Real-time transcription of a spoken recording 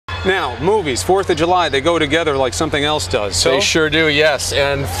Now, movies, 4th of July, they go together like something else does. So? They sure do, yes.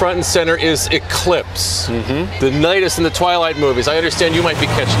 And front and center is Eclipse. The latest in the Twilight movies. I understand you might be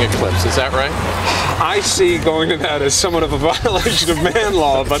catching Eclipse, is that right? I see going to that as somewhat of a violation of man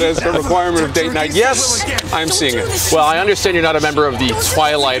law, but as a requirement of date night, yes, I'm seeing it. Well, I understand you're not a member of the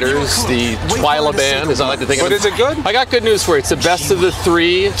Twilighters, the Twila band, as I like to think of But it. is it good? I got good news for you. It's the best of the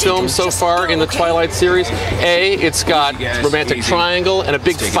 3 films so far in the Twilight series. A, it's got romantic triangle and a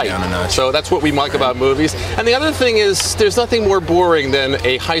big fight. So that's what we like about movies. And the other thing is, there's nothing more boring than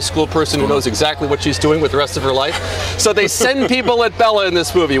a high school person who knows exactly what she's doing with the rest of her life. So they send people at Bella in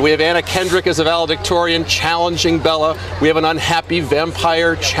this movie. We have Anna Kendrick as a valedictorian challenging Bella. We have an unhappy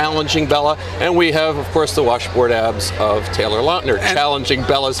vampire challenging Bella. And we have, of course, the washboard abs of Taylor Lautner challenging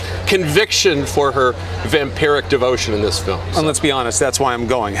Bella's conviction for her vampiric devotion in this film. So. And let's be honest, that's why I'm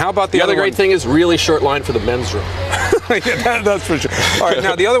going. How about the other great thing is really short line for the men's room. Yeah, that's for sure. All right,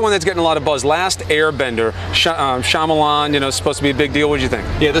 now the other one that's getting a lot of buzz, Last Airbender, Shyamalan, it's supposed to be a big deal. What do you think?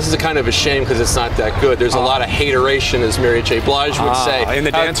 Yeah, this is a kind of a shame because it's not that good. There's a lot of hateration, as Mary J. Blige would say. In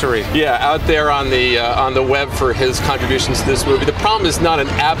the dancery. Yeah, out there on the web for his contributions to this movie. The problem is not an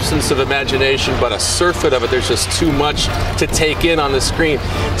absence of imagination, but a surfeit of it. There's just too much to take in on the screen.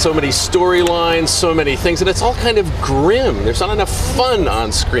 So many storylines, so many things, and it's all kind of grim. There's not enough fun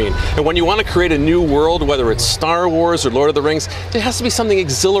on screen. And when you want to create a new world, whether it's Star Wars or Lord of the Rings, there has to be something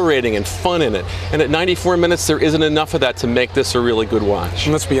exhilarating and fun in it. And at 94 minutes, there isn't enough of that to make this a really good watch.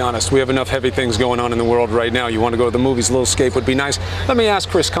 And let's be honest, we have enough heavy things going on in the world right now. You want to go to the movies, a little escape would be nice. Let me ask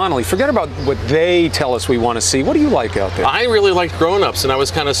Chris Connelly, forget about what they tell us we want to see. What do you like out there? I really liked Grown Ups, and I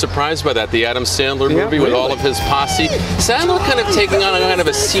was kind of surprised by that. The Adam Sandler movie with all of his posse. Sandler kind of taking on a kind of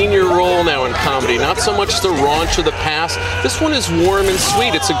a senior role now in comedy, not so much the raunch of the past. This one is warm and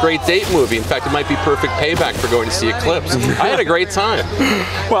sweet. It's a great date movie. In fact, it might be perfect payback for going to see Eclipse. I had a great time.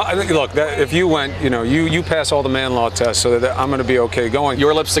 Well, I think, look, if you went, you pass all the man law tests, so that I'm going to be okay going.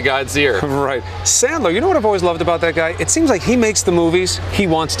 Your lips to God's ear. Right. Sandler, you know what I've always loved about that guy? It seems like he makes the movies he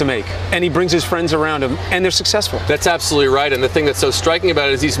wants to make, and he brings his friends around him, and they're successful. That's absolutely right, and the thing that's so striking about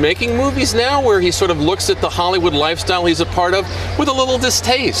it is he's making movies now where he sort of looks at the Hollywood lifestyle he's a part of with a little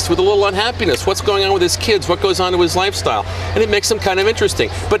distaste, with a little unhappiness. What's going on with his kids? What goes on to his lifestyle? And it makes him kind of interesting.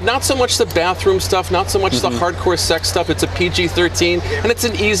 But not so much the bathroom stuff, not so much the hardcore sex stuff. It's a PG-13, and it's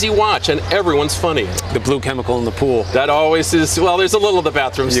an easy watch, and everyone's funny. The blue chemical in the pool. That always is, well, there's a little of the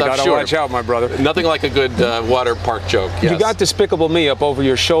bathroom stuff, You gotta watch out, my brother. Nothing like a good water park joke, yes. You got Despicable Me up over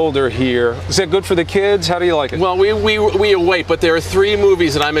your shoulder here. Is that good for the kids? How do you like it? Well, we await, but there are 3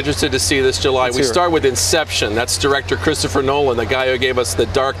 movies that I'm interested to see this July. We start with Inception. That's director Christopher Nolan, the guy who gave us The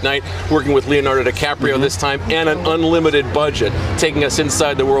Dark Knight, working with Leonardo DiCaprio this time, and an unlimited budget, taking us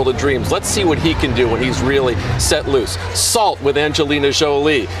inside the world of dreams. Let's see what he can do when he's really set loose. Salt with Angelina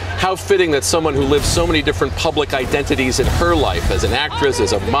Jolie. How fitting that someone who lives so many different public identities in her life, as an actress,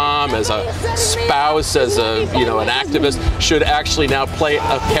 as a mom, as a spouse, as an activist, should actually now play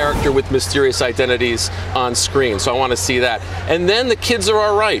a character with mysterious identities on screen. So I want to see that. And then The Kids Are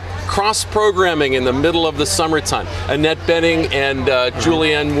All Right. Cross-programming in the middle of the summertime. Annette Bening and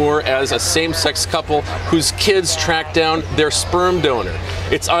Julianne Moore as a same-sex couple whose kids track down their sperm donor.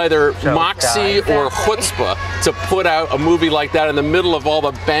 It's either moxie or chutzpah to put out a movie like that in the middle of all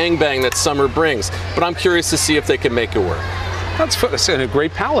the bang-bang that summer brings. But I'm curious to see if they can make it work. That's a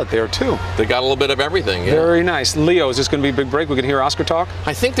great palette there, too. They got a little bit of everything. Yeah. Very nice. Leo, is this going to be a big break? We can hear Oscar talk?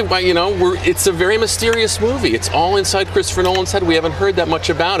 I think that, it's a very mysterious movie. It's all inside Christopher Nolan's head. We haven't heard that much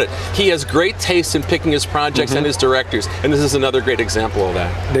about it. He has great taste in picking his projects and his directors, and this is another great example of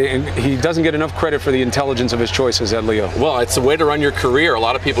that. He doesn't get enough credit for the intelligence of his choices, that Leo. Well, it's a way to run your career. A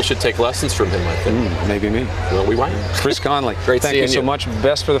lot of people should take lessons from him, I think. Maybe me. Well, we might. Chris Connelly. Great Thank seeing you so much.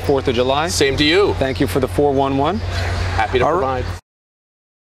 Best for the 4th of July. Same to you. Thank you for the 411. Happy to provide.